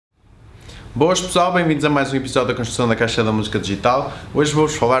Boas pessoal, bem-vindos a mais um episódio da construção da caixa da música digital. Hoje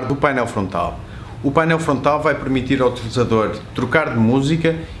vou-vos falar do painel frontal. O painel frontal vai permitir ao utilizador trocar de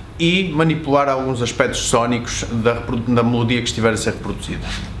música e manipular alguns aspectos sónicos da melodia que estiver a ser reproduzida.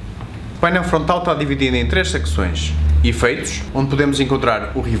 O painel frontal está dividido em três secções: efeitos, onde podemos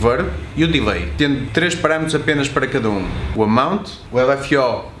encontrar o reverb e o delay, tendo três parâmetros apenas para cada um: o amount, o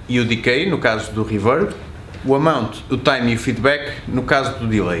LFO e o decay, no caso do reverb, o amount, o time e o feedback, no caso do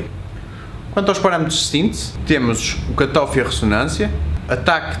delay. Quanto aos parâmetros de synth, temos o cutoff e a ressonância,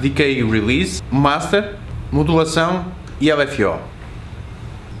 attack, decay e release, master, modulação e LFO.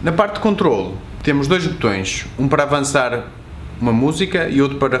 Na parte de controle, temos dois botões, um para avançar uma música e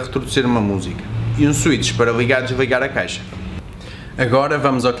outro para retroduzir uma música, e um switch para ligar e desligar a caixa. Agora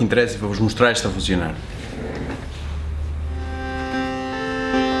vamos ao que interessa e vou-vos mostrar isto a funcionar.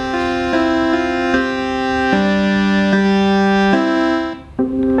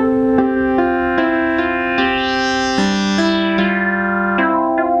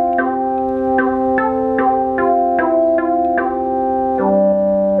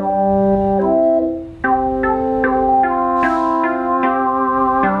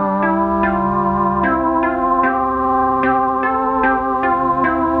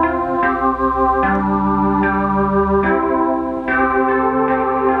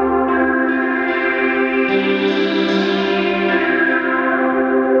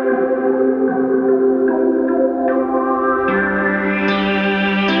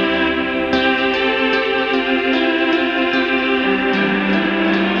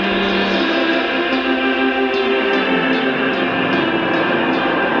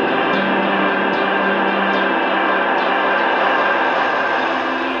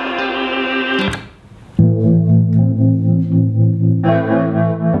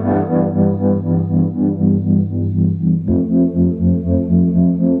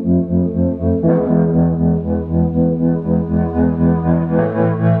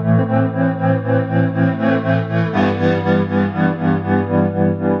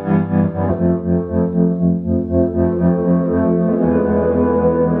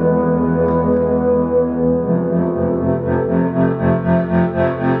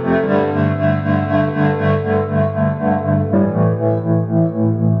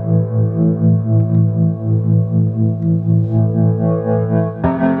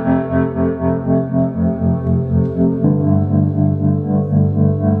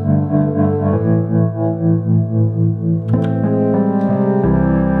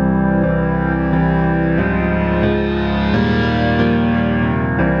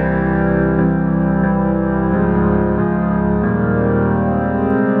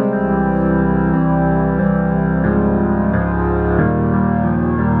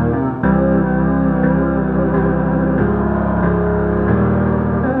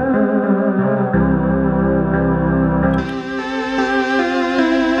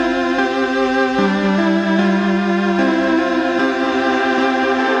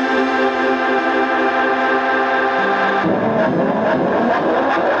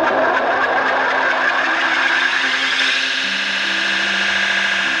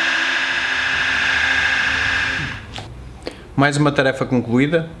 Mais uma tarefa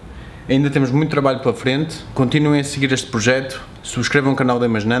concluída, ainda temos muito trabalho pela frente, continuem a seguir este projeto, subscrevam o canal da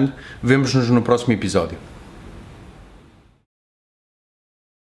Imaginando, vemo-nos no próximo episódio.